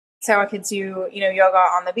so I could do, yoga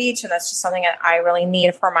on the beach. And that's just something that I really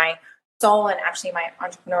need for my soul and actually my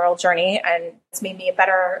entrepreneurial journey. And it's made me a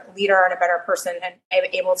better leader and a better person and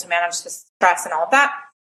able to manage the stress and all of that.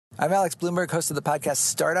 I'm Alex Bloomberg, host of the podcast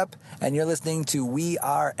Startup, and you're listening to We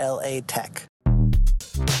Are LA Tech.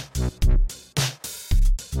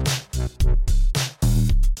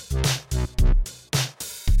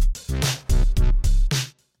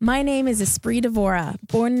 My name is Esprit Devora,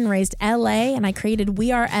 born and raised LA, and I created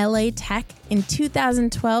We Are LA Tech in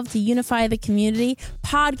 2012 to unify the community.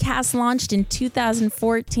 Podcast launched in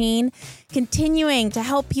 2014, continuing to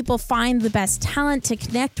help people find the best talent, to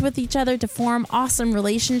connect with each other, to form awesome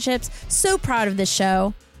relationships. So proud of this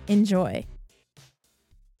show. Enjoy.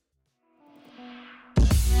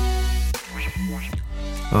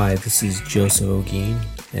 Hi, this is Joseph Ogeen,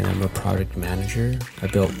 and I'm a product manager. I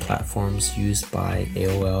built platforms used by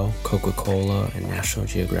AOL, Coca-Cola, and National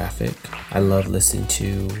Geographic. I love listening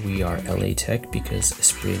to We Are LA Tech because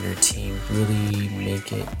Esprit and her team really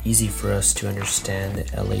make it easy for us to understand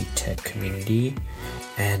the LA Tech community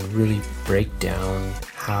and really break down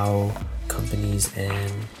how companies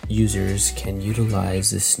and users can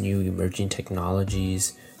utilize this new emerging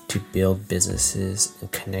technologies to build businesses and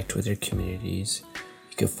connect with their communities.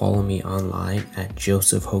 You can follow me online at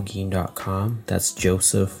josephhogeen.com. That's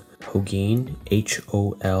Joseph Hogeen,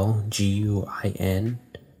 HOLGUIN.com.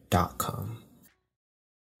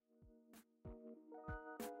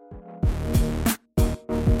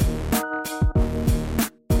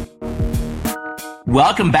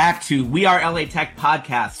 Welcome back to We Are LA Tech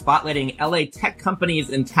podcast, spotlighting LA tech companies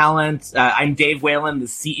and talent. I'm Dave Whalen, the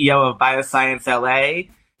CEO of Bioscience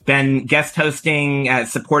LA. Been guest hosting,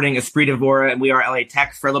 supporting Esprit Devora and We Are LA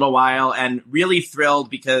Tech for a little while, and really thrilled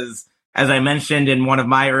because, as I mentioned in one of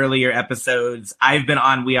my earlier episodes, I've been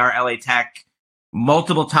on We Are LA Tech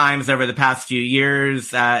multiple times over the past few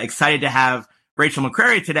years. Excited to have Rachel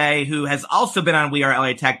McCrary today, who has also been on We Are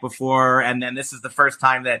LA Tech before, and then this is the first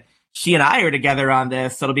time that she and I are together on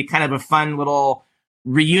this, so it'll be kind of a fun little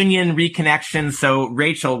reunion, reconnection. So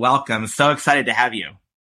Rachel, welcome. So excited to have you.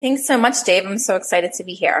 Thanks so much, Dave. I'm so excited to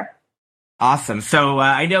be here. Awesome. So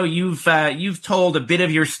I know you've told a bit of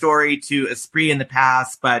your story to Esprit in the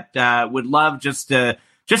past, but would love just to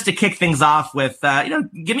kick things off with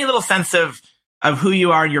give me a little sense of who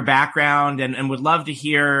you are and your background, and would love to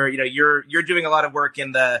hear. You're doing a lot of work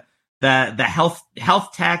in the health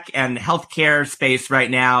tech and healthcare space right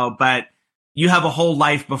now, but you have a whole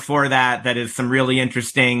life before that is some really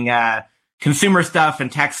interesting consumer stuff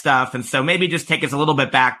and tech stuff. And so maybe just take us a little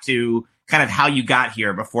bit back to kind of how you got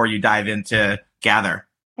here before you dive into Gather.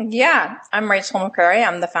 Yeah, I'm Rachel McCrary.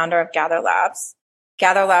 I'm the founder of Gather Labs.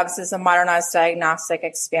 Gather Labs is a modernized diagnostic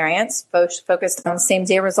experience focused on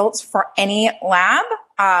same-day results for any lab,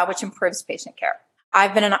 which improves patient care.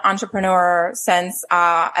 I've been an entrepreneur since,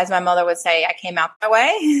 as my mother would say, I came out that way.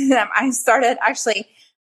 I started actually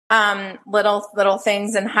little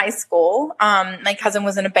things in high school. My cousin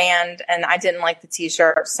was in a band and I didn't like the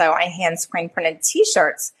t-shirts. So I hand screen printed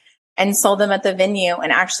t-shirts and sold them at the venue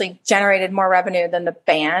and actually generated more revenue than the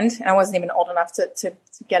band. And I wasn't even old enough to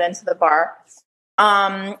get into the bar.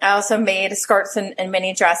 I also made skirts and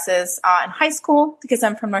mini dresses in high school because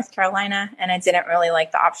I'm from North Carolina and I didn't really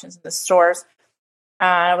like the options in the stores.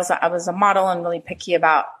 I was a model and really picky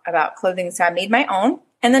about clothing. So I made my own.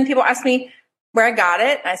 And then people asked me where I got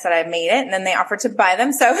it. I said I made it, and then they offered to buy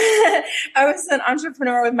them. So I was an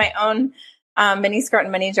entrepreneur with my own mini skirt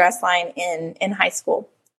and mini dress line in high school.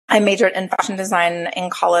 I majored in fashion design in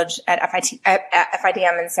college at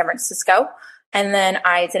FIDM in San Francisco. And then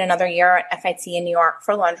I did another year at FIT in New York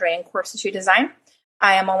for lingerie and corsetry design.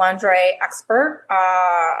 I am a lingerie expert.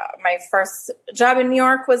 My first job in New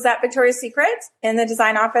York was at Victoria's Secret in the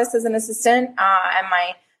design office as an assistant. And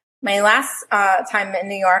my last time in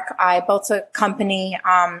New York, I built a company.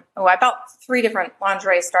 I built 3 different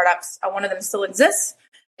lingerie startups. One of them still exists.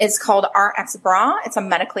 It's called RX Bra. It's a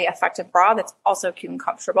medically effective bra that's also cute and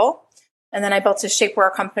comfortable. And then I built a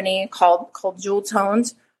shapewear company called Jewel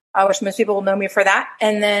Toned, which most people will know me for that.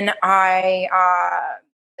 And then a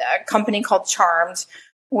company called Charmed,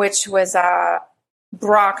 which was a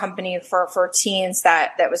bra company for teens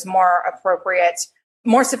that was more appropriate,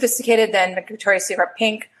 more sophisticated than Victoria's Secret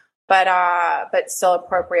Pink, but still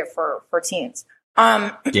appropriate for teens.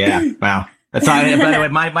 Yeah. Wow. That's all, by the way,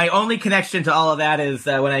 my only connection to all of that is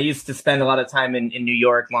when I used to spend a lot of time in New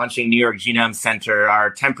York launching New York Genome Center. Our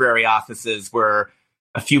temporary offices were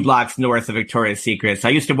a few blocks north of Victoria's Secret. So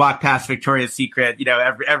I used to walk past Victoria's Secret,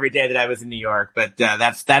 every day that I was in New York. But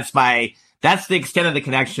that's the extent of the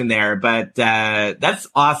connection there. But that's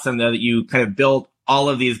awesome though that you kind of built all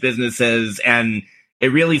of these businesses and it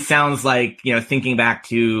really sounds like, thinking back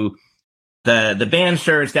to the band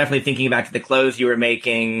shirts, definitely thinking back to the clothes you were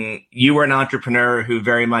making, you were an entrepreneur who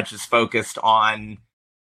very much is focused on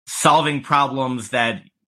solving problems that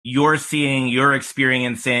you're seeing, you're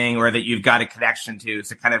experiencing, or that you've got a connection to.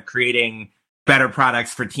 So kind of creating better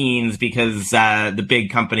products for teens because the big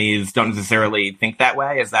companies don't necessarily think that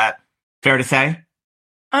way. Is that fair to say?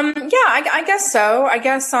 I guess so. I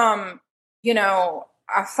guess, I've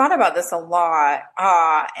thought about this a lot,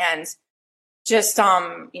 and just,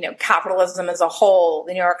 capitalism as a whole,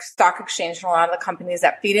 the New York Stock Exchange and a lot of the companies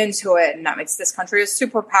that feed into it, and that makes this country a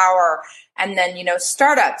superpower. And then,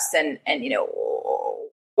 startups and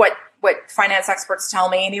what finance experts tell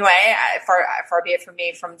me anyway, far be it from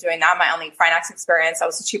me from doing that. My only finance experience, I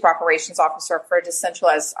was the chief operations officer for a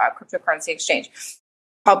decentralized cryptocurrency exchange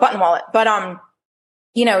called Button Wallet. But,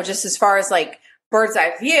 just as far as like bird's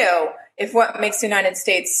eye view, if what makes the United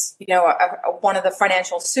States, one of the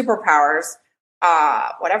financial superpowers,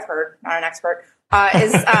 what I've heard, not an expert,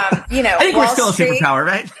 is, I think Wall we're still Street, a superpower,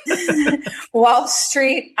 right? Wall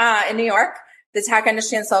Street in New York, the tech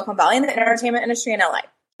industry in Silicon Valley, and the entertainment industry in LA.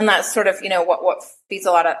 And that's sort of, what feeds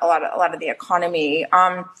a lot of the economy.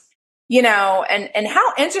 And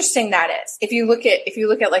how interesting that is. If you look at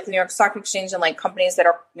like the New York Stock Exchange and like companies that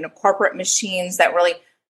are, corporate machines that really,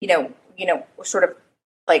 sort of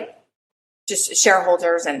like just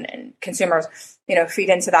shareholders and consumers, feed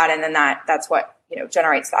into that. And then that's what,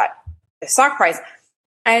 generates the stock price.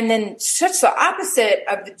 And then such the opposite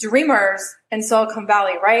of the dreamers in Silicon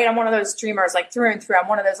Valley, right? I'm one of those dreamers, like through and through. I'm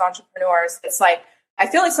one of those entrepreneurs. It's like, I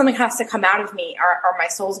feel like something has to come out of me or my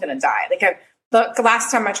soul's going to die. Like the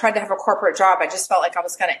last time I tried to have a corporate job, I just felt like I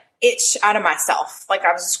was going to itch out of myself. Like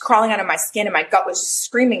I was just crawling out of my skin and my gut was just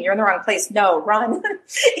screaming, you're in the wrong place. No, run. Even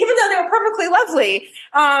though they were perfectly lovely.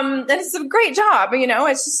 And it's a great job,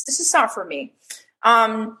 it's just not for me.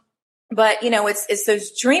 But it's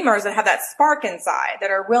those dreamers that have that spark inside that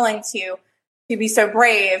are willing to be so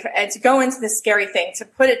brave and to go into the scary thing, to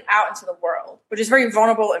put it out into the world, which is very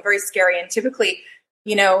vulnerable and very scary. And typically,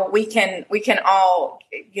 we can all,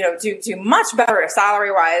 do much better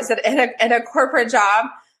salary wise at a corporate job,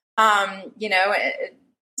 to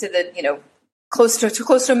the, close to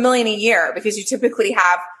 $1 million a year, because you typically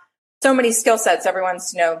have so many skill sets.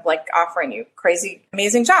 Everyone's, like offering you crazy,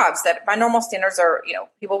 amazing jobs that by normal standards are,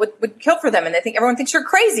 people would kill for them. And everyone thinks you're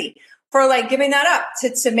crazy for like giving that up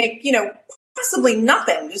to make, possibly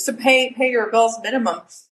nothing, just to pay your bills minimum.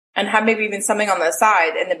 And have maybe even something on the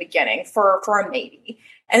side in the beginning for a maybe.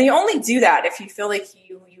 And you only do that if you feel like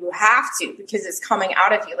you have to, because it's coming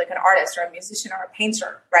out of you like an artist or a musician or a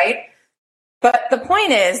painter, right? But the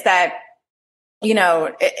point is that,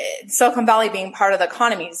 Silicon Valley being part of the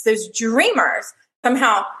economies, those dreamers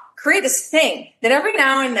somehow create this thing that every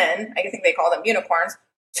now and then, I think they call them unicorns,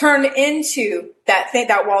 turn into that thing,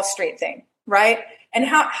 that Wall Street thing, right? And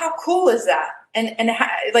how cool is that? And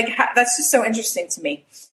that's just so interesting to me.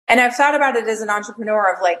 And I've thought about it as an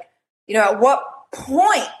entrepreneur of like, at what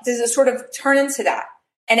point does it sort of turn into that?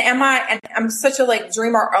 And I'm such a like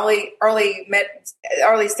dreamer, early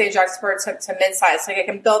stage expert to mid-size. Like I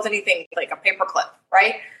can build anything like a paperclip,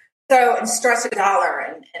 right? So, and stretch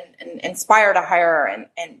 $1 and inspire to hire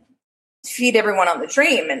and feed everyone on the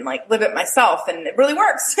dream and like live it myself. And it really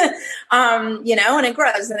works, and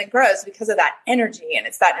it grows because of that energy. And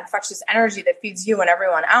it's that infectious energy that feeds you and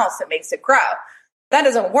everyone else that makes it grow. That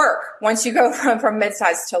doesn't work once you go from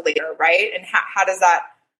mid-size to leader, right? And how does that,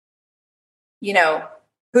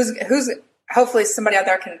 who's hopefully somebody out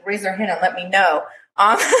there can raise their hand and let me know,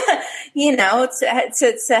 to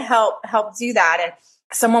help do that. And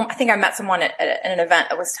I think I met someone at an event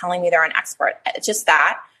that was telling me they're an expert at just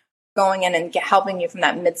that, going in and helping you from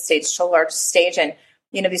that mid-stage to large stage. And,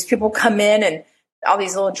 these people come in and all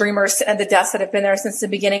these little dreamers at the desk that have been there since the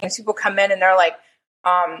beginning. And people come in and they're like,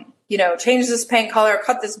 change this paint color,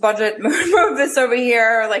 cut this budget, move this over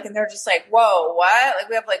here. Like, and they're just like, whoa, what? Like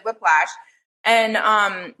we have like whiplash. And,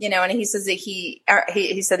 and he says that he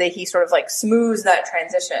said that he sort of like smooths that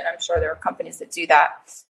transition. I'm sure there are companies that do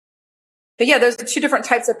that. But yeah, those are two different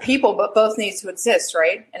types of people, but both need to exist,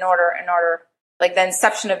 right? In order, like the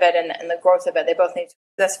inception of it and the growth of it, they both need to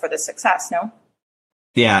exist for the success, no?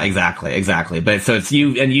 Yeah, exactly. But so it's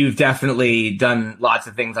you, and you've definitely done lots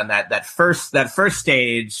of things on that first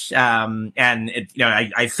stage. And it,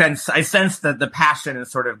 I sense that the passion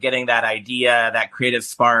is sort of getting that idea, that creative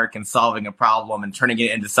spark, and solving a problem and turning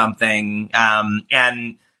it into something.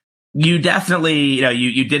 And you definitely,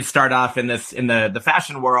 you did start off in the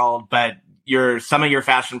fashion world, but some of your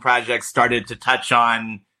fashion projects started to touch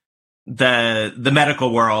on the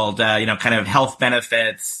medical world, kind of health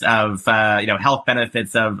benefits of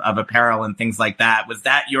apparel and things like that. Was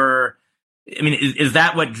that is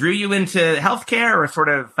that what drew you into healthcare, or sort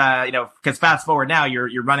of, because fast forward now,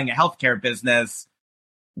 you're running a healthcare business.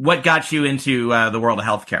 What got you into the world of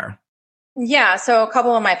healthcare? Yeah, so a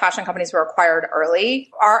couple of my fashion companies were acquired early.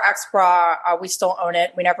 Our X Bra, we still own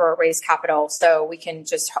it. We never raised capital, so we can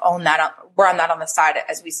just own that. Run that on the side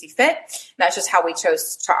as we see fit. And that's just how we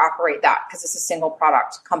chose to operate that, because it's a single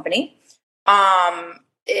product company.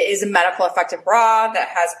 It is a medical effective bra that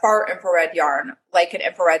has far infrared yarn, like an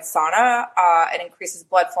infrared sauna. It increases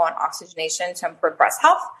blood flow and oxygenation to improve breast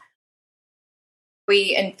health.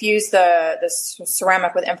 We infuse the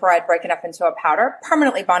ceramic with infrared, break it up into a powder,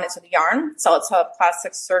 permanently bond it to the yarn, sell it to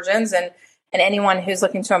plastic surgeons and anyone who's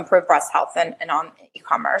looking to improve breast health and on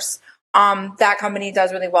e-commerce. That company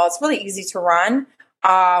does really well. It's really easy to run.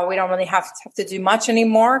 We don't really have to do much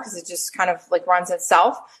anymore because it just kind of like runs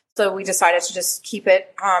itself. So we decided to just keep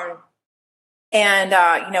it. It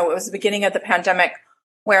was the beginning of the pandemic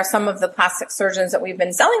where some of the plastic surgeons that we've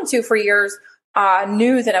been selling to for years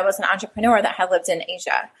knew that I was an entrepreneur that had lived in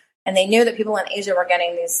Asia. And they knew that people in Asia were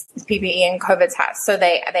getting these PPE and COVID tests. So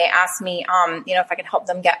they asked me, if I could help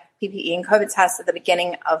them get PPE and COVID tests at the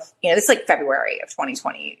beginning of, this is like February of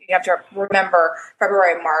 2020. You have to remember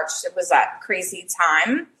February, March. It was that crazy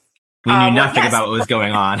time. We knew nothing about what was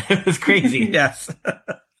going on. It was crazy. Yes.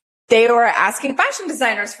 They were asking fashion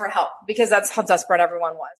designers for help because that's how desperate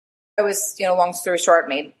everyone was. I was, long story short,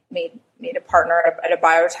 made a partner at a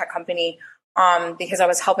biotech company because I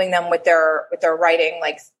was helping them with their writing,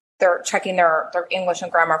 like they're checking their English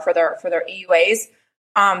and grammar for their EUAs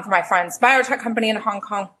for my friend's biotech company in Hong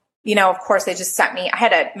Kong. Of course, they just sent me. I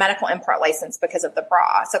had a medical import license because of the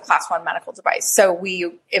bra. It's a class 1 medical device. So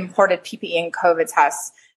we imported PPE and COVID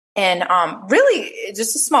tests. And really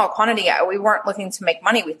just a small quantity. We weren't looking to make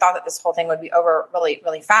money. We thought that this whole thing would be over really,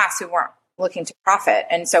 really fast. We weren't looking to profit.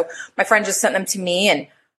 And so my friend just sent them to me and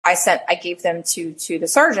I gave them to the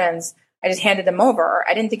surgeons. I just handed them over.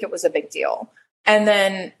 I didn't think it was a big deal. And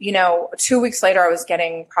then, 2 weeks later, I was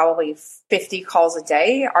getting probably 50 calls a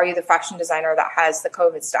day. Are you the fashion designer that has the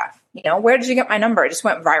COVID stuff? Where did you get my number? It just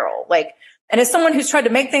went viral. And as someone who's tried to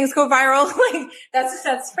make things go viral,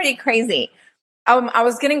 that's pretty crazy. I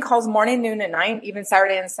was getting calls morning, noon, and night, even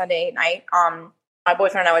Saturday and Sunday night. My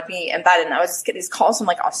boyfriend and I would be in bed, and I would just get these calls from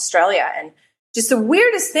Australia and just the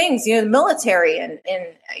weirdest things, the military, and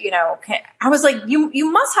I was like,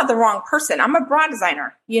 you must have the wrong person. I'm a bra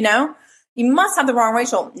designer, you must have the wrong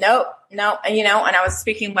Rachel. No, and I was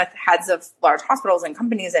speaking with heads of large hospitals and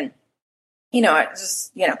companies, and you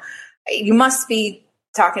must be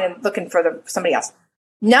talking and looking for somebody else.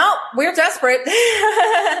 No, we're desperate.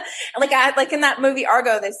 Like in that movie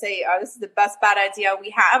Argo, they say, "Oh, this is the best bad idea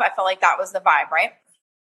we have." I felt like that was the vibe, right?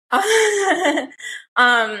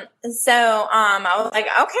 So I was like,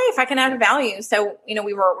 okay, if I can add value. So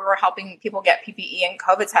we were helping people get PPE and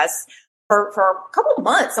COVID tests for a couple of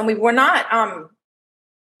months, and we were not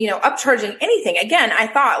upcharging anything. Again, I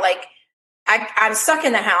thought I'm stuck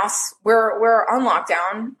in the house. We're on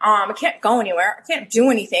lockdown. I can't go anywhere. I can't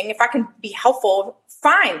do anything. If I can be helpful,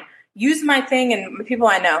 fine. Use my thing and the people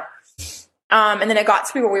I know. And then it got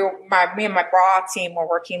to where me and my bra team were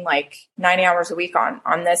working 90 hours a week on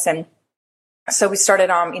this. And so we started,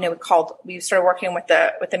 we started working with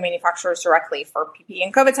the manufacturers directly for PPE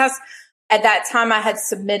and COVID tests. At that time I had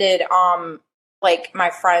submitted, my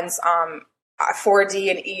friend's,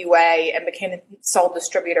 4D and EUA and became the sole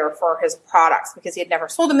distributor for his products because he had never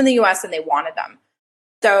sold them in the US and they wanted them.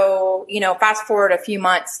 So, fast forward a few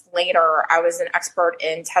months later, I was an expert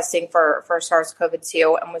in testing for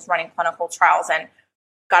SARS-CoV-2 and was running clinical trials and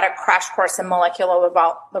got a crash course in molecular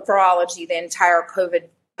virology, the entire COVID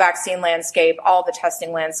vaccine landscape, all the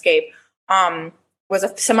testing landscape. Was a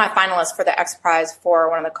semifinalist for the X Prize for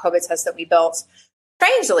one of the COVID tests that we built.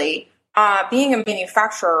 Strangely, being a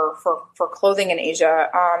manufacturer for clothing in Asia,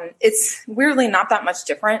 it's weirdly not that much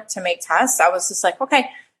different to make tests. I was just like,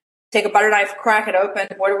 okay, take a butter knife, crack it open.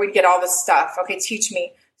 Where do we get all this stuff? Okay, teach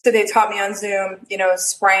me. So they taught me on Zoom,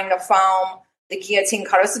 spraying the foam, the guillotine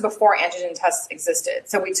cutter. This is before antigen tests existed.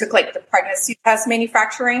 So we took the pregnancy test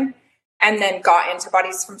manufacturing and then got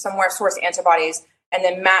antibodies from somewhere, source antibodies, and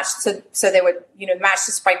then matched. So they would, match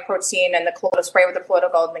the spike protein and the colloidal spray with the colloidal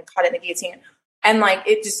gold and then cut it in the guillotine. And I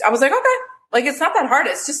was like, okay, it's not that hard.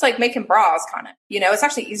 It's just making bras kind of, it's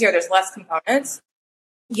actually easier. There's less components.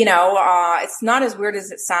 It's not as weird as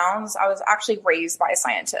it sounds. I was actually raised by a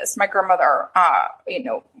scientist. My grandmother,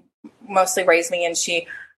 mostly raised me, and she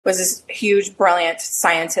was this huge, brilliant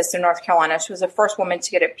scientist in North Carolina. She was the first woman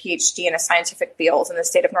to get a PhD in a scientific field in the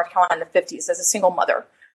state of North Carolina in the 50s as a single mother.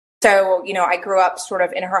 So, I grew up sort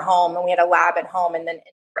of in her home, and we had a lab at home, and then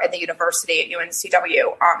at the university at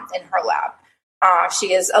UNCW in her lab.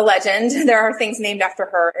 She is a legend. There are things named after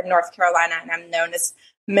her in North Carolina, and I'm known as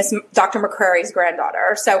Miss Dr. McCrary's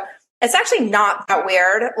granddaughter. So it's actually not that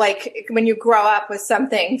weird. Like when you grow up with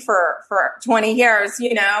something for 20 years,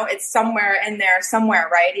 it's somewhere in there somewhere,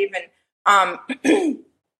 right? Even,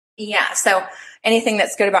 yeah. So anything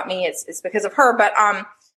that's good about me, it's because of her. But,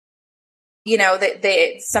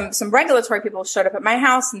 some regulatory people showed up at my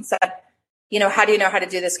house and said, how do you know how to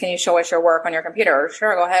do this? Can you show us your work on your computer?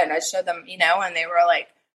 Sure, go ahead. And I showed them, and they were like,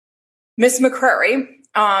 Miss McCrary,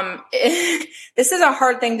 this is a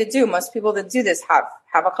hard thing to do. Most people that do this have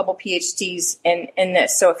a couple PhDs in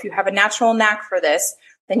this. So if you have a natural knack for this,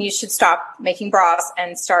 then you should stop making bras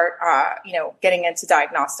and start, getting into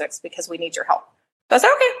diagnostics because we need your help. So I was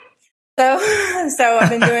okay. So I've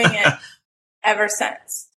been doing it ever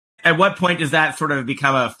since. At what point does that sort of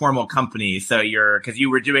become a formal company? So because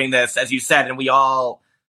you were doing this, as you said, and we all,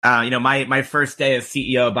 my first day as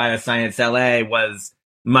CEO of Bioscience LA was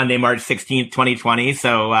Monday, March 16th, 2020.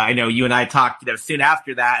 So I know you and I talked, soon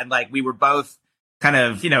after that, and like we were both kind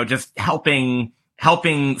of, just helping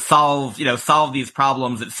solve these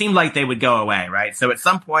problems. It seemed like they would go away, right? So at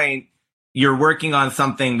some point you're working on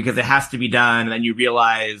something because it has to be done, and then you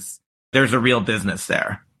realize there's a real business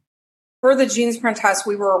there. For the GeneSprint test,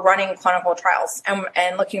 we were running clinical trials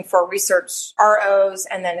and looking for research ROs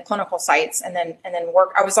and then clinical sites and then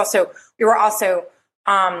work. We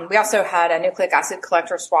also had a nucleic acid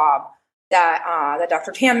collector swab that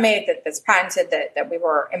Dr. Tam made that's patented that we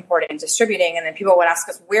were importing and distributing. And then people would ask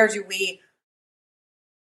us, where do we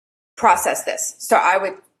process this? So I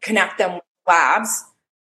would connect them with labs.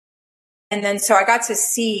 And then so I got to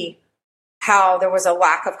see how there was a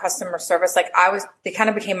lack of customer service. Like they kind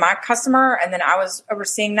of became my customer, and then I was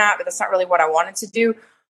overseeing that, but that's not really what I wanted to do.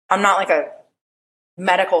 I'm not like a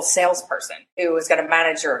medical salesperson who was going to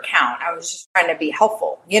manage your account. I was just trying to be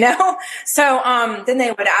helpful, So then they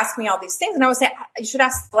would ask me all these things, and I would say, you should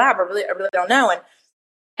ask the lab. I really don't know.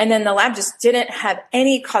 And then the lab just didn't have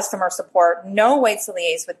any customer support, no way to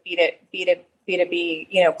liaise with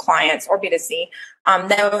B2B, clients or B2C.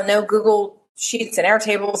 No Google Sheets and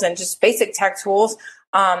Airtables and just basic tech tools.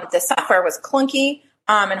 The software was clunky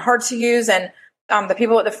and hard to use. And the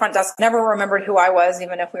people at the front desk never remembered who I was,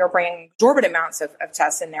 even if we were bringing exorbitant amounts of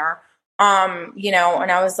tests in there.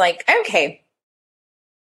 And I was like, okay,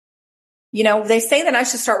 they say that I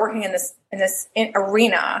should start working in this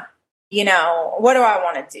arena. What do I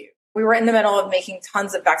want to do? We were in the middle of making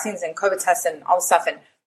tons of vaccines and COVID tests and all this stuff.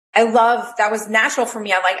 And that was natural for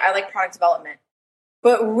me. I like product development.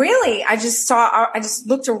 But really, I just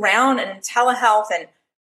looked around, and in telehealth and,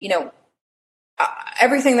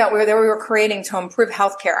 everything that we were creating to improve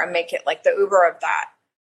healthcare and make it like the Uber of that.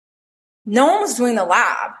 No one was doing the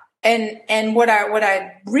lab. And what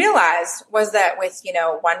I realized was that with,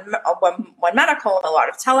 one medical and a lot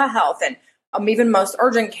of telehealth and even most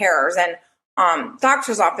urgent cares and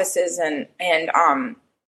doctors' offices and I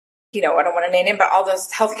don't want to name it, but all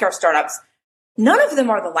those healthcare startups, none of them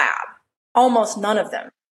are the lab. Almost none of them.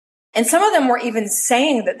 And some of them were even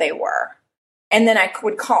saying that they were. And then I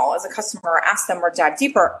would call as a customer, ask them or dive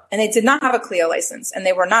deeper, and they did not have a CLIA license and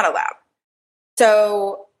they were not a lab.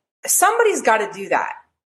 So somebody's got to do that.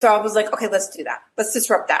 So I was like, okay, let's do that. Let's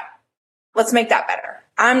disrupt that. Let's make that better.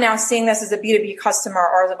 I'm now seeing this as a B2B customer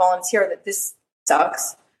or as a volunteer that this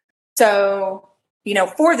sucks. So,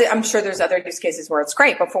 I'm sure there's other use cases where it's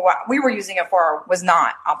great, but for what we were using it for was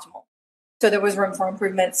not optimal. So there was room for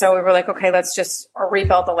improvement. So we were like, okay, let's just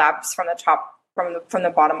rebuild the labs from the top, from the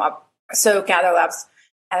bottom up. So Gather Labs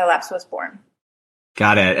was born.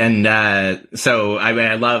 Got it. And so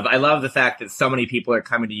I love the fact that so many people are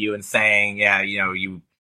coming to you and saying, yeah, you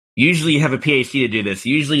usually have a PhD to do this.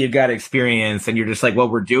 Usually you've got experience, and you're just like, well,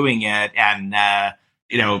 we're doing it. And I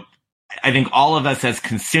think all of us as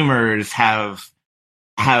consumers have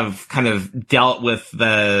kind of dealt with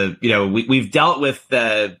we've dealt with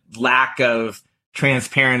the lack of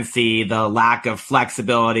transparency, the lack of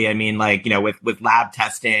flexibility. I mean, with lab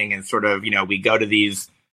testing and sort of, we go to these,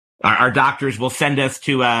 our doctors will send us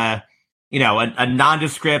to a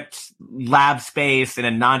nondescript lab space in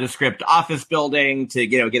a nondescript office building to,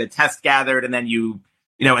 get a test gathered. And then you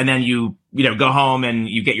go home and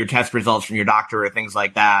you get your test results from your doctor or things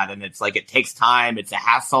like that. And it's like, it takes time. It's a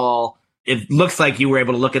hassle. It looks like you were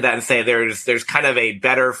able to look at that and say there's kind of a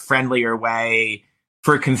better, friendlier way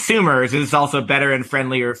for consumers. It's also better and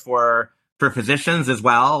friendlier for for physicians as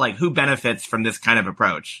well? Like, who benefits from this kind of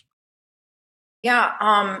approach?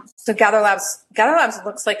 Yeah. So Gather Labs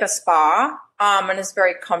looks like a spa, and is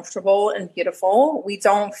very comfortable and beautiful. We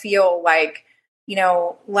don't feel like,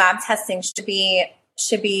 lab testing should be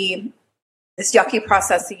this yucky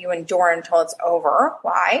process that you endure until it's over.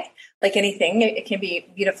 Why? Like anything, it can be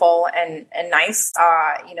beautiful and nice.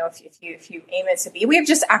 If you aim it to be, we have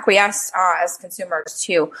just acquiesced as consumers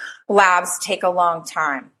to labs take a long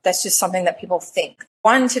time. That's just something that people think.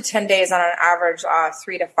 1 to 10 days on an average,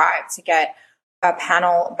 3 to 5 to get a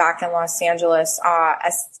panel back in Los Angeles,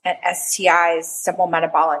 STIs, simple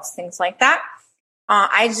metabolics, things like that.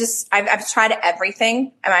 I've tried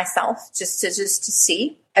everything myself just to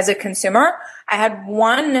see as a consumer. I had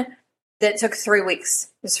one that took 3 weeks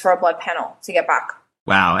just for a blood panel to get back.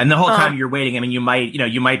 Wow. And the whole time you're waiting, I mean, you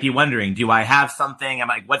might be wondering, do I have something? I'm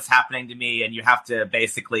like, what's happening to me? And you have to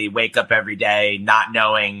basically wake up every day not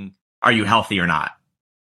knowing, are you healthy or not?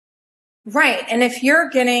 Right. And if you're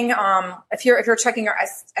getting, if you're checking your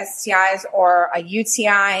STIs or a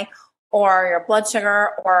UTI or your blood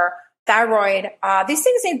sugar or thyroid, these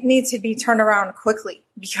things need to be turned around quickly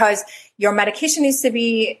because your medication needs to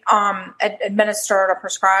be administered or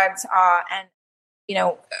prescribed, and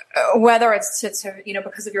whether it's to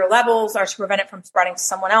because of your levels or to prevent it from spreading to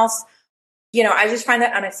someone else. I just find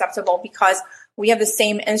that unacceptable because we have the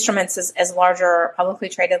same instruments as larger publicly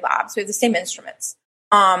traded labs. We have the same instruments.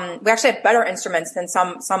 We actually have better instruments than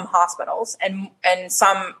some hospitals, and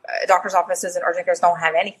some doctors' offices and urgent cares don't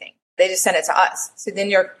have anything. They just send it to us. So then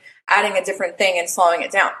you're adding a different thing and slowing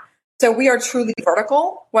it down. So we are truly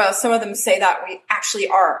vertical. Well, some of them say that we actually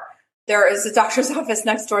are. There is a doctor's office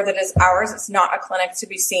next door that is ours. It's not a clinic to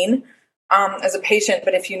be seen as a patient,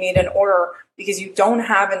 but if you need an order because you don't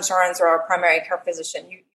have insurance or a primary care physician,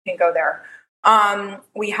 you can go there.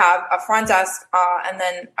 We have a front desk, and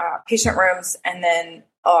then patient rooms, and then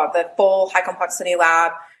the full high complexity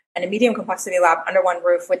lab and a medium complexity lab under one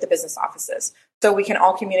roof with the business offices. So we can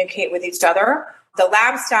all communicate with each other. The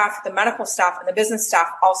lab staff, the medical staff, and the business staff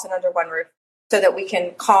all sit under one roof so that we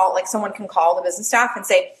can call, like someone can call the business staff and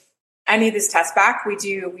say, I need this test back. We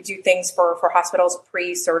do things for hospitals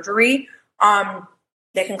pre-surgery.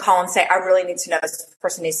 They can call and say, I really need to know, this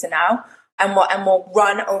person needs to know. And we'll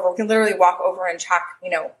run over. We can literally walk over and check.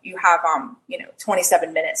 You have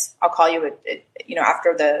 27 minutes. I'll call you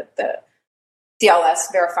after the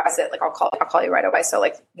DLS verifies it. Like I'll call you right away. So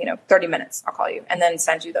 30 minutes. I'll call you and then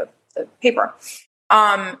send you the paper.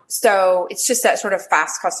 So it's just that sort of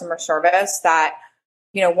fast customer service that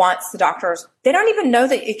wants the doctors. They don't even know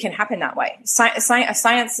that it can happen that way. Science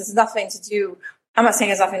has nothing to do. I'm not saying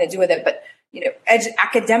it has nothing to do with it, but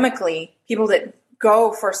academically, people that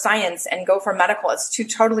go for science and go for medical, it's two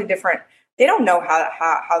totally different. They don't know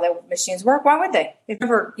how the machines work. Why would they? They've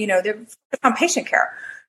never, they're on patient care.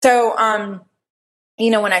 So,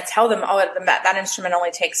 when I tell them, that instrument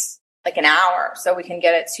only takes like an hour, so we can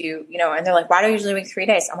get it to, and they're like, why do I usually wait 3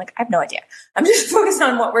 days? I'm like, I have no idea. I'm just focused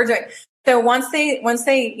on what we're doing. So once they,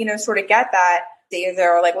 sort of get that,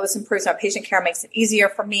 they're like, well, this improves my patient care, makes it easier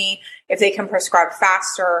for me. If they can prescribe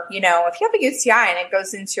faster, if you have a UTI and it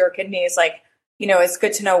goes into your kidneys, like, it's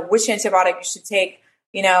good to know which antibiotic you should take,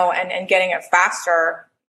 and getting it faster,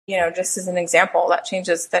 just as an example, that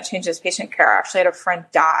changes patient care. I actually had a friend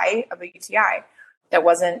die of a UTI that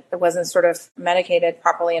wasn't sort of medicated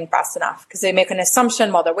properly and fast enough because they make an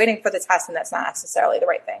assumption while they're waiting for the test, and that's not necessarily the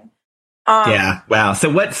right thing. Yeah. Wow. So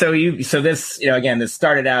this, again, this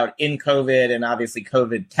started out in COVID, and obviously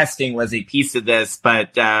COVID testing was a piece of this,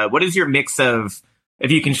 but what is your mix of, if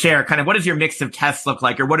you can share kind of, what does your mix of tests look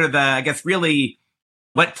like, or what are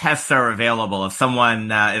what tests are available? If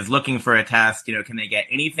someone is looking for a test, can they get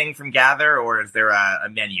anything from Gather, or is there a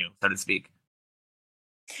menu, so to speak?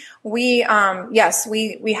 We have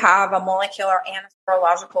a molecular and a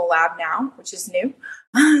serological lab now, which is new.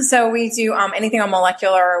 So we do anything on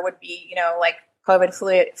molecular would be, like COVID,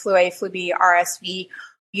 flu A, flu B, RSV,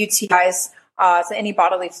 UTIs, so any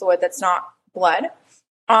bodily fluid that's not blood.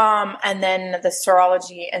 And then the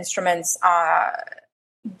serology instruments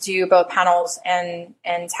do both panels and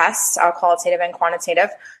tests, qualitative and quantitative.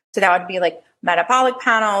 So that would be like metabolic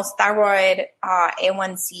panels, thyroid,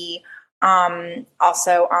 A1C,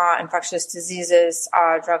 also infectious diseases,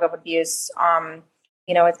 drug abuse.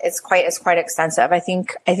 It's quite extensive. I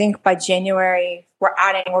think by January we're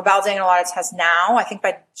validating a lot of tests now. I think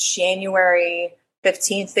by January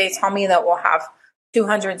 15th, they tell me that we'll have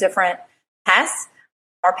 200 different tests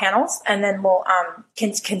or panels, and then we'll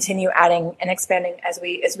continue adding and expanding as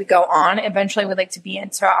we go on. Eventually, we'd like to be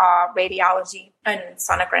into radiology and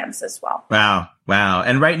sonograms as well. Wow.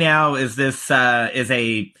 And right now, is this is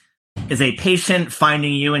a is a patient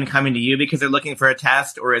finding you and coming to you because they're looking for a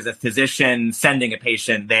test, or is a physician sending a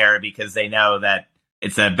patient there because they know that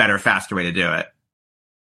it's a better, faster way to do it?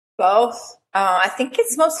 Both. I think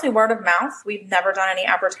it's mostly word of mouth. We've never done any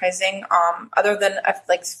advertising, other than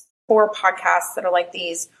like 4 podcasts that are like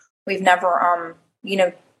these. We've never,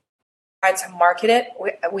 tried to market it.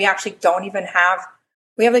 We actually don't even have.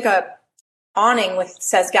 We have like a awning with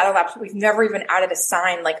says Gather Labs. We've never even added a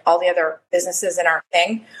sign like all the other businesses in our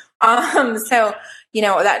thing. So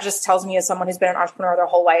that just tells me, as someone who's been an entrepreneur their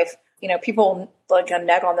whole life, people like a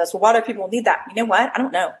neg on this. Well, why do people need that? You know what? I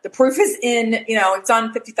don't know. The proof is in, it's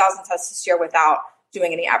on 50,000 tests this year without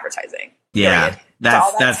doing any advertising. Yeah.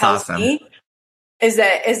 That's awesome. Is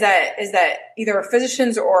that either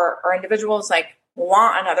physicians or physicians like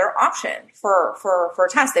want another option for a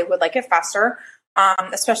test. They would like it faster.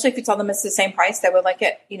 Especially if you tell them it's the same price, they would like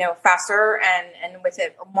it, faster and with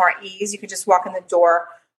it more ease. You could just walk in the door.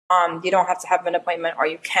 You don't have to have an appointment, or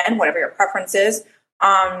you can, whatever your preference is.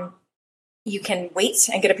 You can wait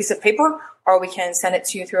and get a piece of paper, or we can send it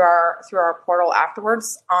to you through our portal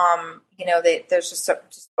afterwards. There's just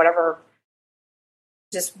whatever,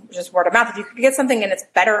 just word of mouth. If you could get something and it's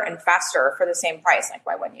better and faster for the same price, like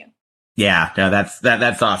why wouldn't you? Yeah, no,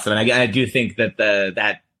 that's awesome. And I do think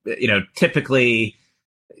that typically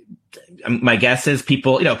my guess is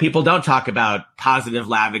people don't talk about positive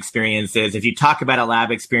lab experiences. If you talk about a lab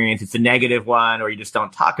experience, it's a negative one, or you just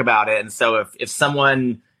don't talk about it. And so if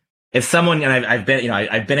someone, and I've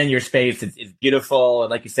been in your space, it's beautiful.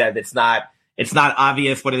 And like you said, it's not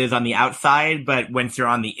obvious what it is on the outside, but once you're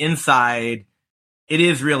on the inside, it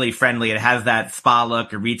is really friendly. It has that spa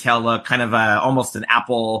look, a retail look, kind of almost an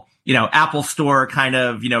Apple store kind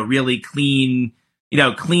of, really clean,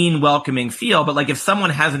 welcoming feel. But like if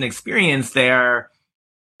someone has an experience there,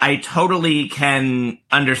 I totally can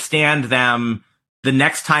understand them the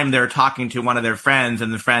next time they're talking to one of their friends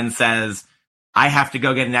and the friend says, I have to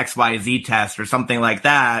go get an XYZ test or something like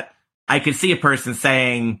that. I could see a person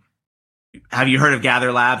saying, have you heard of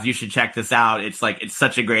Gather Labs? You should check this out. It's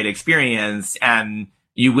such a great experience. And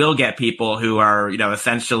you will get people who are,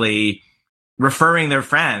 essentially referring their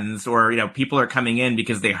friends, or, people are coming in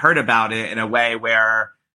because they heard about it in a way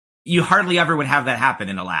where you hardly ever would have that happen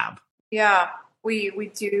in a lab. Yeah, we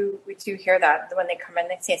do hear that when they come in,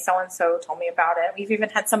 they say, so-and-so told me about it. We've even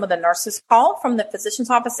had some of the nurses call from the physician's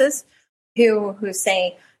offices who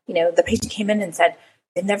say, the patient came in and said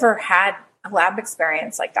they've never had a lab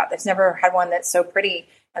experience like that. They've never had one that's so pretty,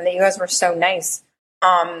 and that you guys were so nice.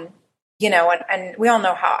 And we all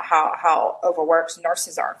know how overworked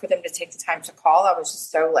nurses are. For them to take the time to call, I was just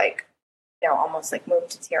so almost like moved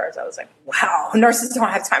to tears. I was like, wow, nurses don't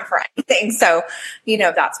have time for anything. So,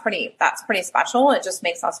 that's pretty special. It just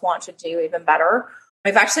makes us want to do even better.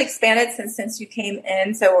 We've actually expanded since you came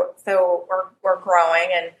in. So we're growing,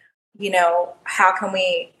 and, how can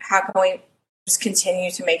we just continue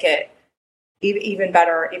to make it even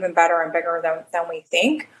better and bigger than we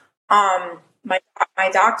think. My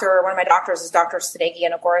doctor, one of my doctors is Dr. Sadeghi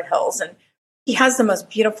in Agoura Hills, and he has the most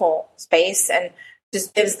beautiful space and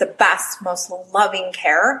just gives the best, most loving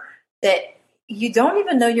care that you don't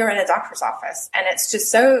even know you're in a doctor's office. And it's just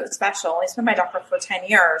so special. He's been my doctor for 10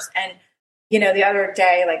 years. And, the other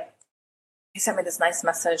day, he sent me this nice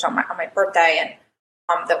message on my birthday, and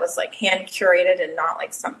that was hand curated and not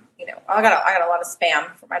like some, I got a lot of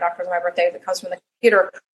spam for my doctors on my birthday that comes from the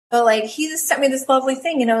computer. But he just sent me this lovely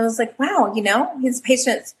thing, I was like, wow, his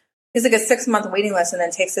patients, he's like a 6-month waiting list, and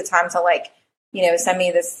then takes the time to send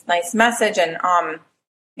me this nice message and,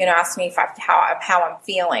 ask me how I'm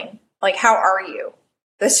feeling. How are you?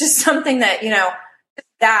 That's just something that,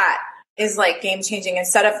 that is game changing.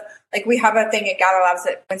 Instead of we have a thing at Gather Labs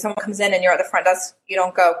that when someone comes in and you're at the front desk, you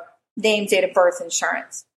don't go name, date of birth,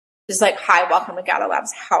 insurance. Just hi, welcome to Gather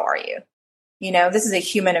Labs. How are you? This is a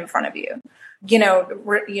human in front of you.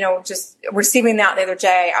 Just receiving that the other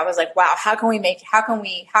day, I was like, wow, how can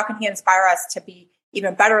he inspire us to be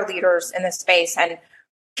even better leaders in this space and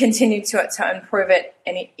continue to improve it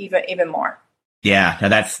and even more? Yeah, no,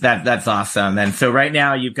 that's awesome. And so right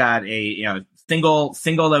now you've got a,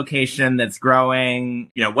 single location that's growing.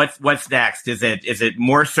 What's next? Is it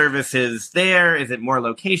more services there? Is it more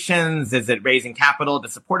locations? Is it raising capital to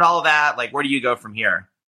support all of that? Where do you go from here?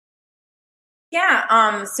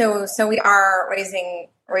 Yeah. So we are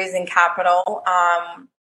raising capital.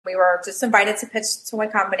 We were just invited to pitch to Y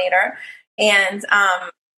Combinator, and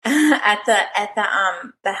at the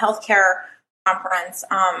healthcare conference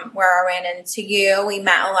where I ran into you, we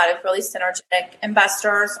met a lot of really synergetic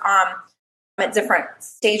investors. at different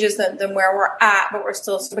stages than where we're at, but we're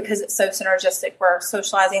still, because it's so synergistic, we're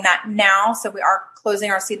socializing that now. So we are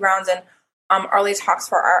closing our seed rounds and early talks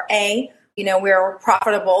for our A. We're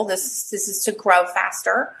profitable. This is to grow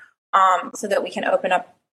faster so that we can open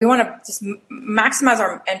up. We want to just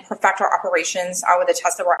maximize and perfect our operations with the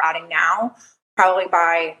tests that we're adding now, probably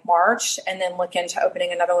by March, and then look into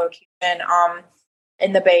opening another location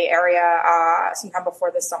in the Bay Area sometime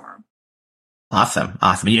before this summer. Awesome.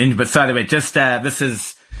 But by the way, just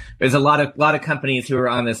there's a lot of companies who are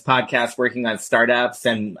on this podcast working on startups,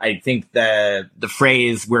 and I think the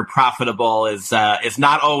phrase "we're profitable" is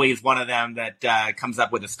not always one of them that comes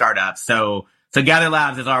up with a startup. So Gather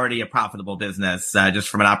Labs is already a profitable business, just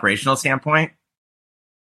from an operational standpoint.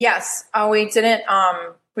 Yes, we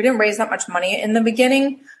didn't raise that much money in the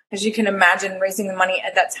beginning. As you can imagine, raising the money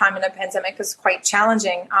at that time in the pandemic was quite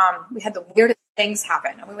challenging. We had the weirdest things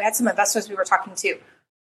happen. I mean, we had some investors we were talking to,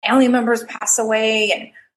 family members pass away,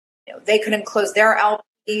 and they couldn't close their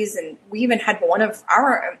LPs. And we even had one of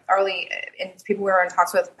our early people we were in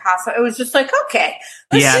talks with pass. It was just like, okay.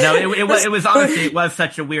 It was honestly, it was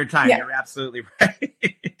such a weird time. Yeah. You're absolutely right.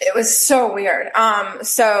 It was so weird.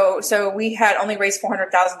 So we had only raised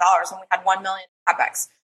 $400,000 and we had $1 million CapEx.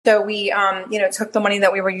 So we, took the money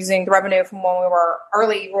that we were using, the revenue from when we were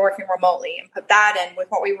working remotely, and put that in with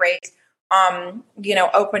what we raised,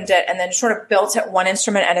 opened it, and then sort of built it one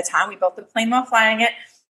instrument at a time. We built the plane while flying it.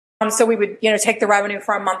 So we would, take the revenue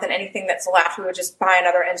for a month, and anything that's left, we would just buy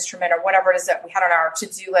another instrument or whatever it is that we had on our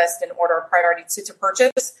to-do list in order of priority to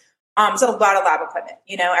purchase. So a lot of lab equipment,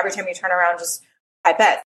 every time you turn around, just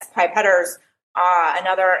pipettes, pipetters,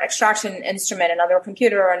 another extraction instrument, another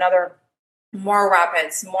computer, another more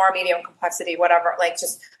rapids, more medium complexity, whatever,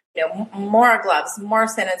 more gloves, more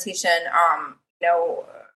sanitation,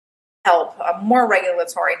 help, more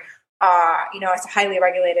regulatory, it's highly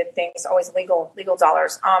regulated things, always legal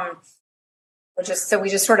dollars. We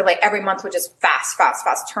just sort of every month would just fast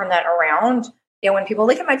turn that around. When people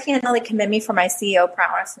look at my P&L, they commend me for my CEO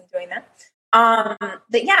prowess in doing that.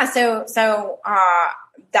 But yeah, so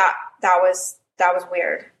that was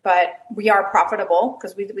weird, but we are profitable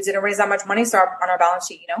because we didn't raise that much money. So on our balance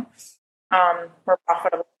sheet, we're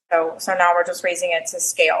profitable. So now we're just raising it to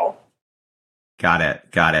scale. Got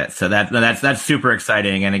it. So that's super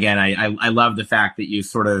exciting. And again, I love the fact that you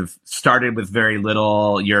sort of started with very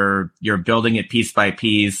little. You're building it piece by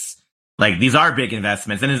piece. These are big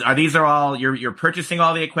investments. And are all you're purchasing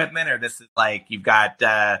all the equipment, or this is you've got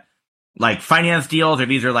finance deals, or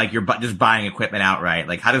these are you're just buying equipment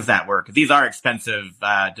outright? How does that work? These are expensive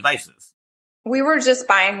devices. We were just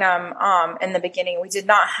buying them in the beginning. We did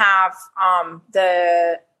not have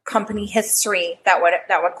the company history that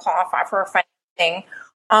would qualify for a financing,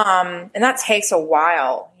 and that takes a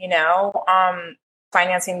while.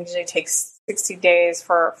 Financing usually takes 60 days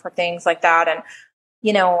for things like that. And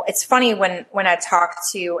it's funny when I talk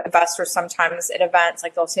to investors sometimes at events,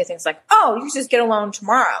 they'll say things like, "Oh, you just get a loan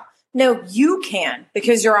tomorrow." No, you can,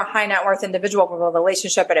 because you're a high net worth individual with a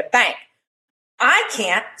relationship at a bank. I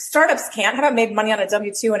can't. Startups can't. I haven't made money on a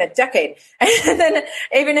W-2 in a decade. And then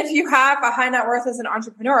even if you have a high net worth as an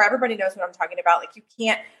entrepreneur, everybody knows what I'm talking about. You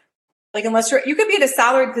can't, unless you could be in a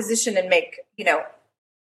salaried position and make,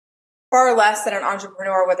 far less than an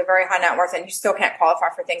entrepreneur with a very high net worth, and you still can't qualify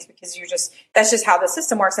for things because that's just how the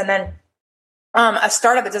system works. And then a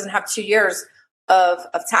startup that doesn't have 2 years of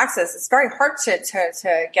taxes, it's very hard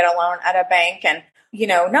to get a loan at a bank. And,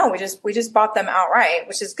 no, we just bought them outright,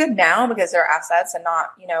 which is good now because they're assets and not,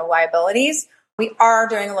 liabilities. We are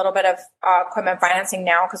doing a little bit of equipment financing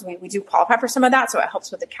now because we do qualify for some of that. So it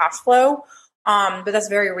helps with the cash flow. But that's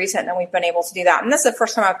very recent that we've been able to do that. And this is the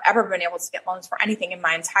first time I've ever been able to get loans for anything in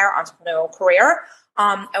my entire entrepreneurial career.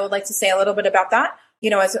 I would like to say a little bit about that.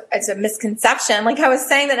 It's a misconception. I was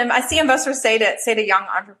saying that I see investors say to young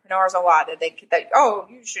entrepreneurs a lot that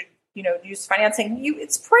you should, use financing.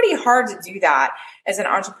 It's pretty hard to do that as an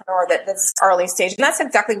entrepreneur that's early stage. And that's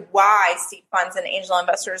exactly why seed funds and angel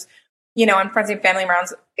investors, and friends and family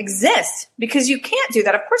rounds exist, because you can't do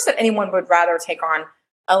that. Of course that anyone would rather take on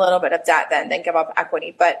a little bit of debt than give up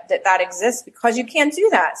equity, but that exists because you can't do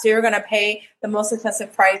that. So you're going to pay the most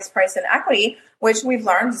expensive price in equity, which we've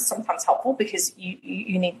learned is sometimes helpful because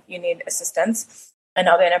you need assistance and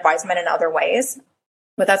advisement in other ways.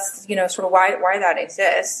 But that's sort of why that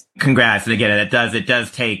exists. Congrats! And again,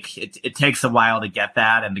 it takes a while to get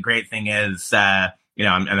that. And the great thing is, and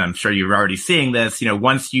I'm sure you're already seeing this.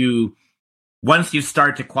 Once you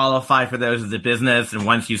start to qualify for those as a business, and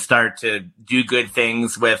once you start to do good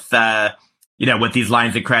things with, with these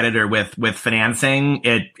lines of credit or with financing,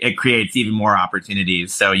 it creates even more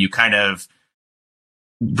opportunities. So you kind of,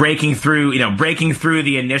 breaking through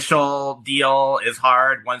the initial deal is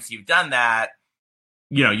hard. Once you've done that,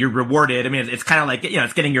 you're rewarded. I mean, it's kind of like,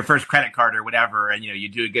 it's getting your first credit card or whatever. And, you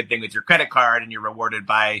do a good thing with your credit card and you're rewarded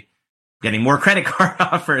by getting more credit card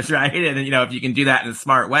offers, right? And, if you can do that in a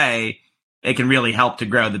smart way, it can really help to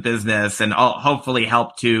grow the business and hopefully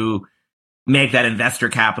help to make that investor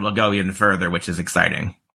capital go even further, which is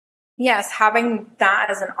exciting. Yes, having that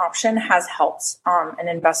as an option has helped in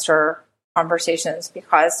investor conversations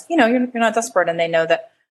because, you're not desperate and they know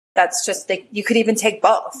that that's just, you could even take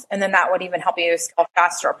both. And then that would even help you scale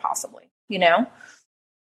faster, possibly,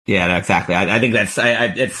 Yeah, no, exactly. I think that's,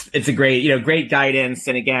 it's a great, great guidance.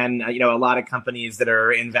 And again, a lot of companies that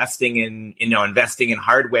are investing in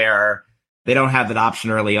hardware, they don't have that option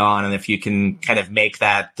early on. And if you can kind of make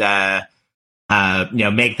that,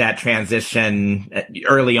 make that transition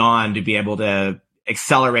early on to be able to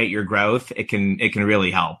accelerate your growth, it can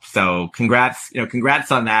really help. So congrats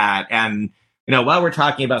on that. And, while we're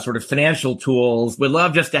talking about sort of financial tools, we'd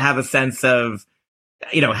love just to have a sense of,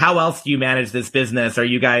 how else do you manage this business? Are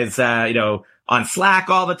you guys, on Slack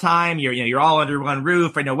all the time? You're all under one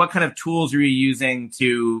roof. What kind of tools are you using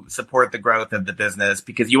to support the growth of the business?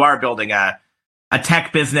 Because you are building a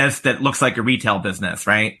tech business that looks like a retail business,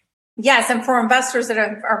 right? Yes, and for investors that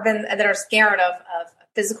are scared of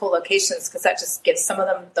physical locations, because that just gives some of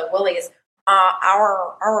them the willies.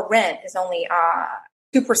 Our rent is only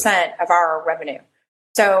 2% of our revenue,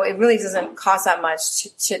 so it really doesn't cost that much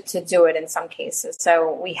to do it in some cases.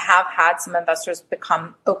 So we have had some investors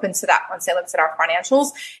become open to that once they looked at our financials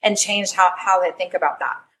and changed how they think about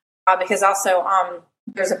that. Because also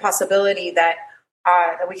there's a possibility that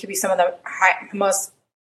we could be some of the most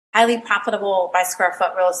highly profitable by square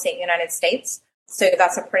foot real estate in the United States. So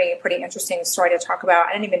that's a pretty interesting story to talk about.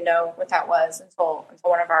 I didn't even know what that was until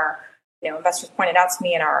one of our investors pointed out to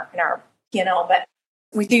me in our P&L. But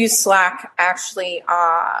we do use Slack. Actually,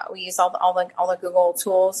 we use all the Google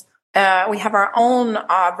tools. We have our own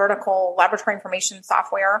vertical laboratory information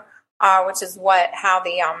software, which is how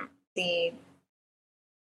the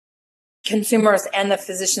consumers and the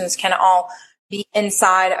physicians can all be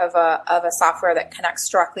inside of a software that connects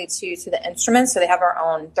directly to the instruments. So they have their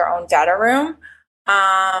own data room.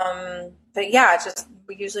 But yeah,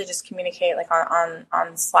 we usually just communicate like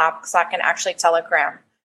on Slack and actually Telegram.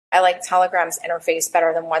 I like Telegram's interface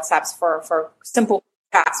better than WhatsApp's for simple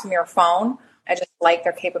chats from your phone. I just like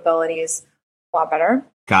their capabilities a lot better.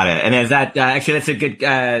 Got it. And is that actually that's a good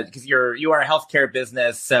because you are a healthcare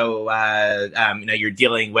business, so you're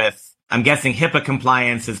dealing with, I'm guessing, HIPAA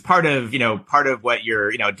compliance is part of what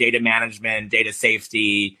your data management, data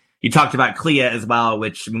safety. You talked about CLIA as well,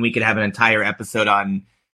 which we could have an entire episode on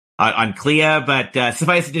CLIA, but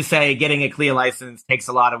suffice it to say, getting a CLIA license takes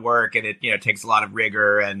a lot of work and it takes a lot of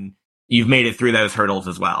rigor, and you've made it through those hurdles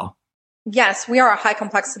as well. Yes, we are a high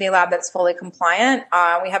complexity lab that's fully compliant.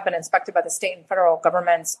 We have been inspected by the state and federal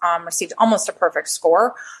governments, received almost a perfect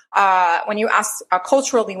score. When you ask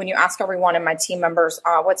culturally, when you ask everyone in my team members,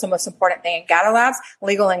 what's the most important thing at Gather Labs?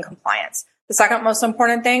 Legal and compliance. The second most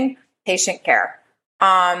important thing, patient care.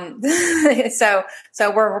 So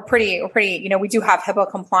we're pretty, we do have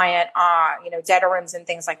HIPAA compliant, data rooms and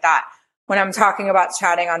things like that. When I'm talking about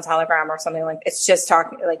chatting on Telegram or something like, it's just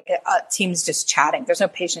talking like teams just chatting. There's no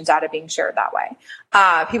patient data being shared that way.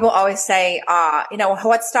 People always say,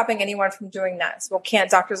 what's stopping anyone from doing this? Well, can't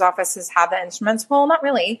doctors' offices have the instruments? Well, not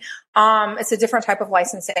really. It's a different type of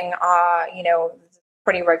licensing,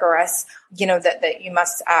 pretty rigorous, that you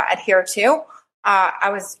must adhere to. I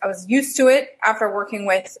was used to it after working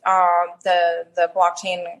with the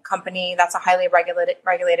blockchain company. That's a highly regulated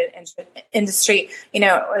industry,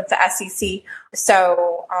 with the SEC.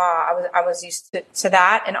 So I was used to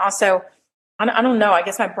that, and also I don't know. I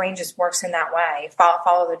guess my brain just works in that way.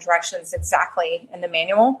 Follow the directions exactly in the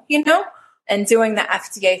manual, and doing the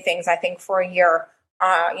FDA things. I think for a year,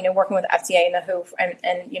 working with FDA and the WHO,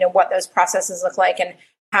 and what those processes look like, and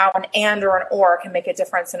how an and or an or can make a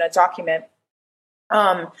difference in a document.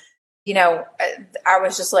 I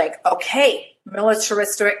was just like, okay,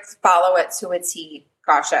 militaristic, follow it to a T.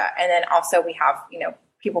 Gotcha. And then also we have,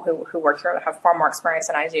 people who work here that have far more experience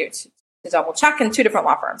than I do to double check in two different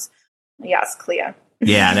law firms. Yes, CLIA.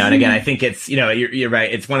 Yeah, no. And again, I think it's, you're right.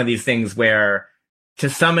 It's one of these things where to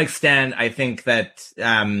some extent, I think that,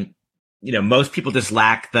 most people just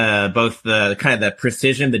lack both the kind of the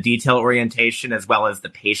precision, the detail orientation, as well as the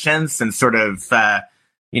patience and sort of,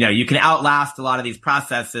 you can outlast a lot of these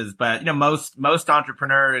processes, but, most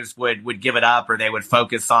entrepreneurs would give it up, or they would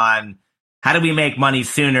focus on how do we make money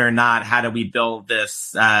sooner, not how do we build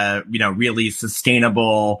this, really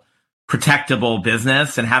sustainable, protectable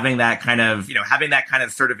business, and having that kind of,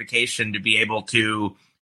 certification to be able to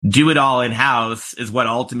do it all in-house is what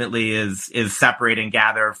ultimately is separating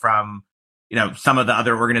Gather from, some of the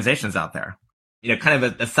other organizations out there. Kind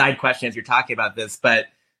of a side question as you're talking about this, but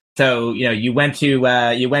so, you went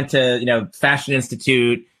to Fashion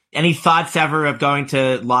Institute. Any thoughts ever of going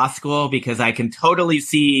to law school? Because I can totally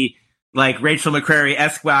see like Rachel McCrary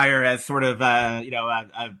Esquire as sort of a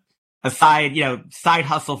side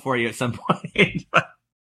hustle for you at some point.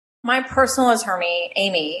 My personal attorney,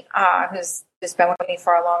 Amy, who's just been with me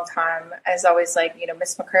for a long time, is always like,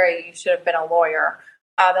 Miss McCrary, you should have been a lawyer.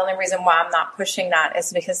 The only reason why I'm not pushing that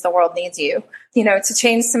is because the world needs you, to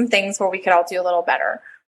change some things where we could all do a little better.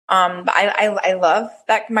 But I love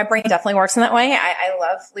that. My brain definitely works in that way. I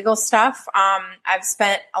love legal stuff. I've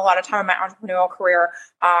spent a lot of time in my entrepreneurial career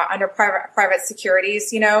under private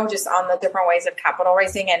securities, just on the different ways of capital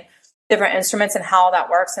raising and different instruments and how that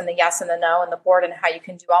works, and the yes and the no and the board and how you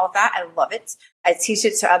can do all of that. I love it. I teach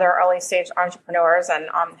it to other early stage entrepreneurs and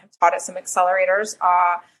have taught at some accelerators.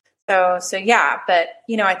 So yeah, but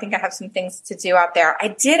I think I have some things to do out there. I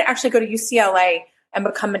did actually go to UCLA and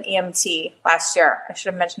become an EMT last year. I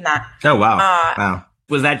should have mentioned that. Oh, wow. Wow.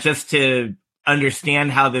 Was that just to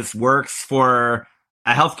understand how this works for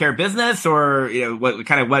a healthcare business, or,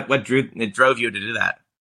 what drove you to do that?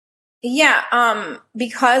 Yeah.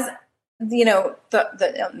 Because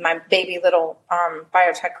my baby little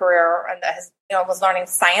biotech career was learning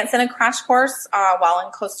science in a crash course while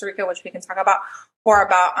in Costa Rica, which we can talk about, for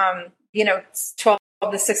about 12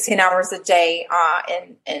 to 16 hours a day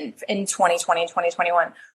in 2020,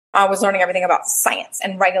 2021. I was learning everything about science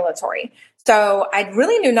and regulatory. So I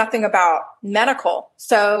really knew nothing about medical.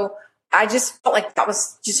 So I just felt like that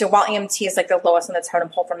was just, while EMT is like the lowest in the totem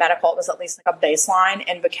pole for medical, it was at least like a baseline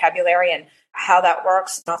and vocabulary and how that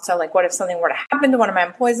works. And also, like, what if something were to happen to one of my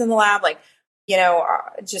employees in the lab? Like,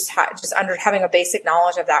 under having a basic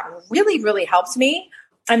knowledge of that really, really helped me.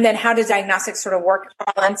 And then how did diagnostics sort of work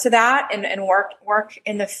into that and work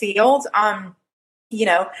in the field? I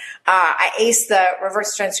aced the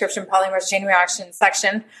reverse transcription polymerase chain reaction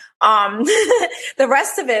section. The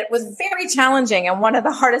rest of it was very challenging, and one of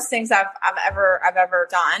the hardest things I've ever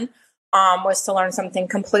done was to learn something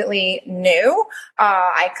completely new.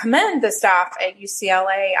 I commend the staff at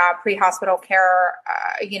UCLA pre-hospital care,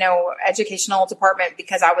 educational department,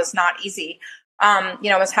 because I was not easy.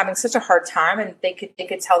 I was having such a hard time, and they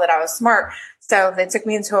could tell that I was smart. So they took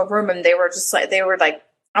me into a room, and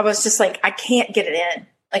I was just like, I can't get it in.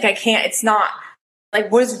 Like, I can't, it's not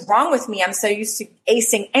like, what is wrong with me? I'm so used to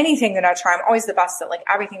acing anything that I try. I'm always the best at like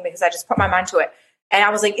everything because I just put my mind to it. And I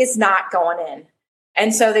was like, it's not going in.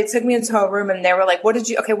 And so they took me into a room, and they were like, what did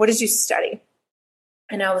you study?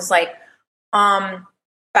 And I was like,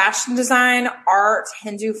 fashion design, art,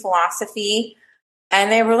 Hindu philosophy.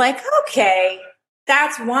 And they were like, okay,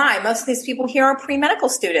 that's why most of these people here are pre-medical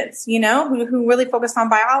students, who really focus on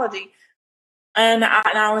biology. And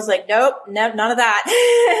I was like, nope, none of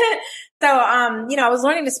that. So, I was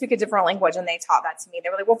learning to speak a different language, and they taught that to me. They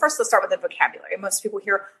were like, well, first let's start with the vocabulary. Most people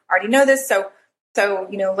here already know this. So,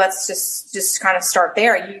 let's just kind of start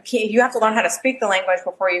there. You have to learn how to speak the language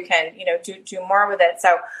before you can, do more with it.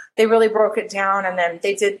 So they really broke it down, and then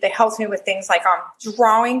they helped me with things like,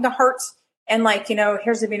 drawing the heart and like,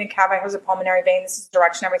 here's the vena cava, here's a pulmonary vein, this is the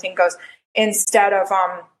direction everything goes, instead of,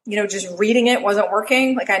 just reading it wasn't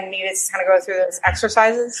working. Like, I needed to kind of go through those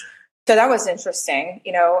exercises. So that was interesting,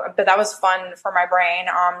 but that was fun for my brain.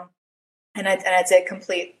 And I did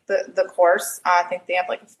complete the course. I think they have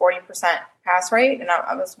like a 40% pass rate, and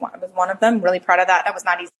I was one of them. Really proud of that. That was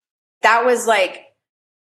not easy. That was like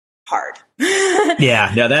hard.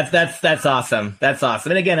 Yeah, no, that's awesome. That's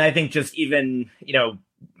awesome. And again, I think just even,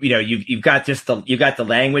 you've got the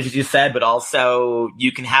language, as you said, but also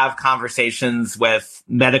you can have conversations with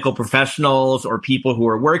medical professionals or people who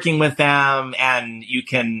are working with them, and you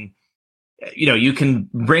can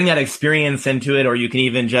bring that experience into it, or you can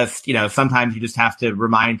even just, sometimes you just have to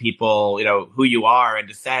remind people, who you are, and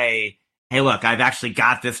to say, hey, look, I've actually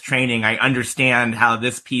got this training. I understand how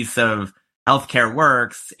this piece of healthcare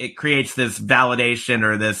works. It creates this validation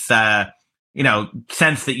or this,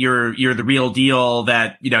 sense that you're the real deal,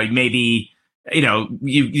 that, maybe,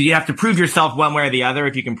 you have to prove yourself one way or the other.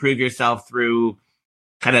 If you can prove yourself through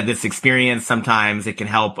kind of this experience, sometimes it can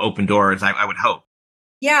help open doors, I would hope.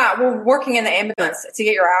 Yeah, well, working in the ambulance to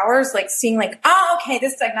get your hours, like seeing like, oh, okay,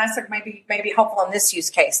 this diagnostic might be helpful in this use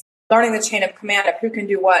case. Learning the chain of command of who can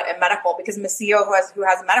do what in medical, because I'm a CEO who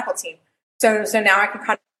has a medical team. So now I can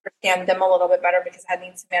kind of understand them a little bit better because I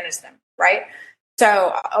need to manage them, right?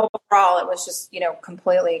 So overall, it was just,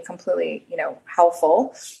 completely,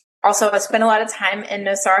 helpful. Also, I spent a lot of time in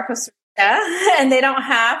Nosara, Costa Rica, and we don't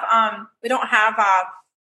have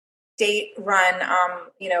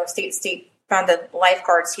state-run, state funded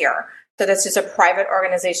lifeguards here. So that's just a private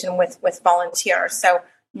organization with volunteers. So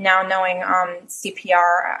now knowing CPR,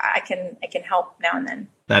 I can help now and then.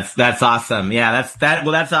 That's awesome. Yeah,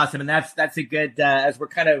 that's awesome. And that's a good, as we're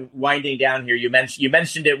kind of winding down here, you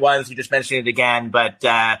mentioned it once, you just mentioned it again, but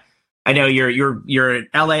I know you're an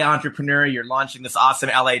LA entrepreneur, you're launching this awesome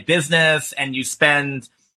LA business, and you spend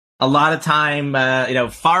a lot of time,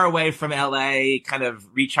 far away from LA, kind of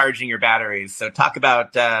recharging your batteries. So talk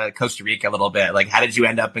about Costa Rica a little bit. Like, how did you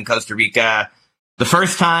end up in Costa Rica the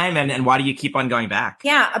first time, and why do you keep on going back?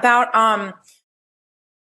 Yeah, about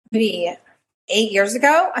maybe 8 years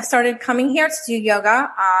ago, I started coming here to do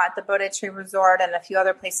yoga at the Bodhi Tree Resort and a few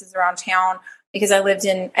other places around town because I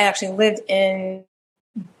actually lived in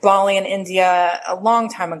Bali in India a long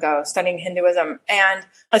time ago studying Hinduism. And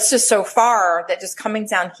it's just so far that just coming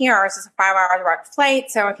down here is just a 5-hour direct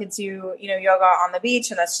flight. So I could do, yoga on the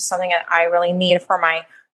beach. And that's just something that I really need for my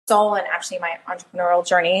soul and actually my entrepreneurial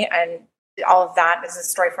journey. And all of that is a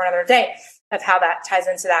story for another day of how that ties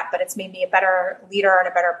into that. But it's made me a better leader and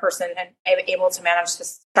a better person and able to manage the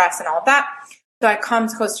stress and all of that. So I come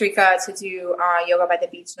to Costa Rica to do yoga by the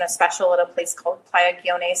beach in a special little place called Playa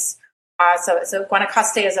Guiones. So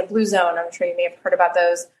Guanacaste is a blue zone. I'm sure you may have heard about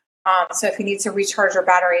those. So if you need to recharge your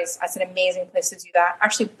batteries, that's an amazing place to do that. I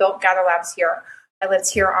actually built Gather Labs here. I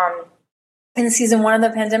lived here in season 1 of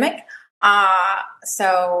the pandemic.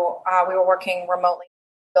 So we were working remotely,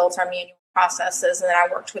 built our manual processes, and then I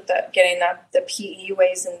worked with getting the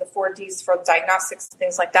PEUAs and the 4Ds for diagnostics and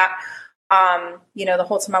things like that. The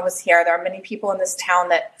whole time I was here, there are many people in this town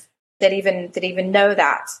that even know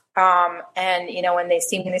that. And when they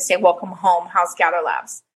see me, they say, "Welcome home. How's Gather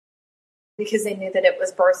Labs?" Because they knew that it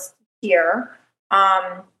was birthed here.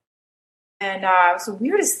 And it was the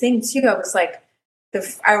weirdest thing too. I was like,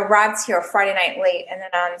 I arrived here Friday night late, and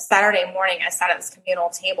then on Saturday morning, I sat at this communal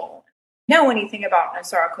table. Know anything about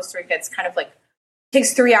Nosara, Costa Rica? It's kind of like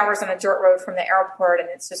takes 3 hours on a dirt road from the airport, and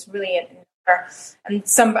it's just really. And I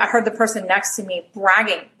heard the person next to me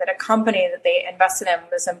bragging that a company that they invested in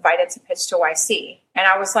was invited to pitch to YC, and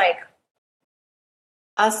I was like,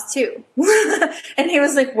 "Us too." And he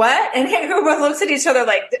was like, "What?" And we both looked at each other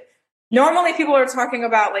like. Normally, people are talking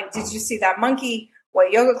about like, "Did you see that monkey?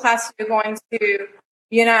 What yoga class you're going to?"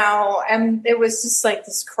 And it was just like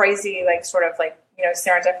this crazy, like sort of like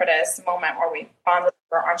serendipitous moment where we bonded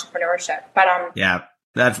for entrepreneurship. But yeah.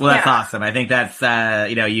 That's awesome. I think that's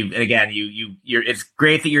it's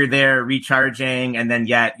great that you're there recharging, and then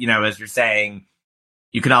yet, as you're saying,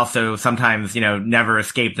 you can also sometimes, never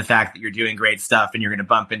escape the fact that you're doing great stuff and you're going to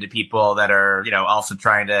bump into people that are, also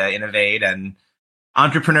trying to innovate. And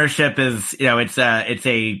entrepreneurship is, it's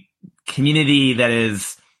a community that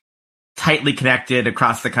is tightly connected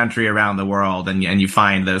across the country, around the world, and you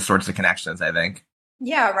find those sorts of connections, I think.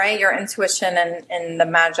 Yeah, right. Your intuition and the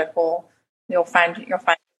magic you'll find your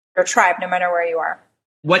tribe no matter where you are.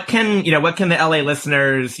 What can the LA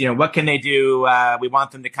listeners, what can they do? We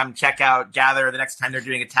want them to come check out Gather the next time they're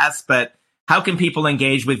doing a test, but how can people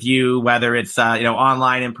engage with you, whether it's,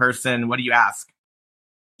 online, in person? What do you ask?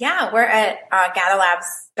 Yeah, we're at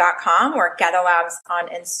gatherlabs.com. We're GatherLabs on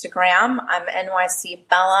Instagram. I'm NYC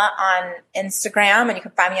Bella on Instagram, and you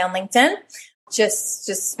can find me on LinkedIn.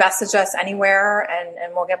 Just message us anywhere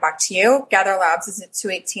and we'll get back to you. Gather Labs is at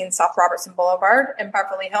 218 South Robertson Boulevard in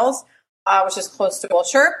Beverly Hills, which is close to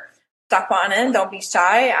Wilshire. Stop on in. Don't be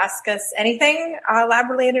shy. Ask us anything lab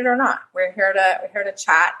related or not. We're here to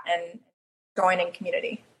chat and join in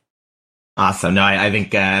community. Awesome. No, I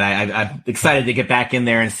think I'm excited to get back in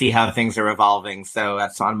there and see how things are evolving. So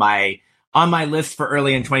that's on my list for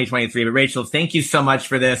early in 2023. But Rachel, thank you so much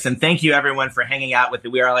for this. And thank you everyone for hanging out with the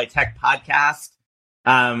We Are LA Tech podcast.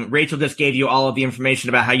 Rachel just gave you all of the information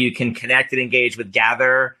about how you can connect and engage with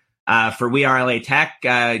Gather. For We Are LA Tech,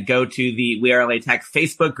 go to the We Are LA Tech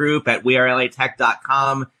Facebook group at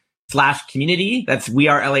wearelatech.com/community. That's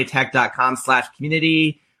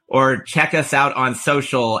wearelatech.com/community. Or check us out on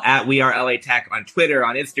social at We Are LA Tech on Twitter,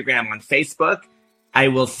 on Instagram, on Facebook. I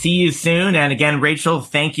will see you soon. And again, Rachel,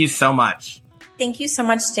 thank you so much. Thank you so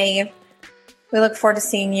much, Dave. We look forward to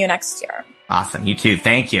seeing you next year. Awesome. You too.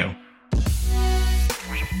 Thank you.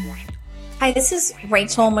 Hi, this is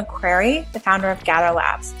Rachel McCrary, the founder of Gather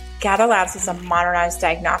Labs. Gather Labs is a modernized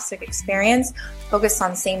diagnostic experience focused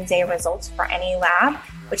on same-day results for any lab,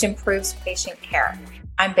 which improves patient care.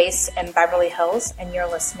 I'm based in Beverly Hills, and you're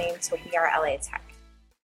listening to We Are LA Tech.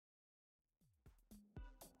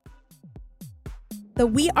 The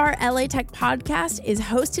We Are LA Tech podcast is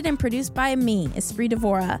hosted and produced by me, Esprit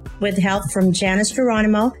Devora. With help from Janice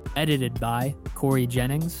Geronimo. Edited by Corey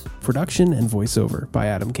Jennings. Production and voiceover by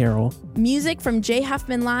Adam Carroll. Music from Jay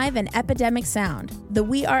Huffman Live and Epidemic Sound. The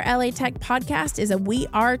We Are LA Tech podcast is a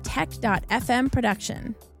wearetech.fm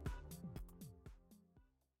production.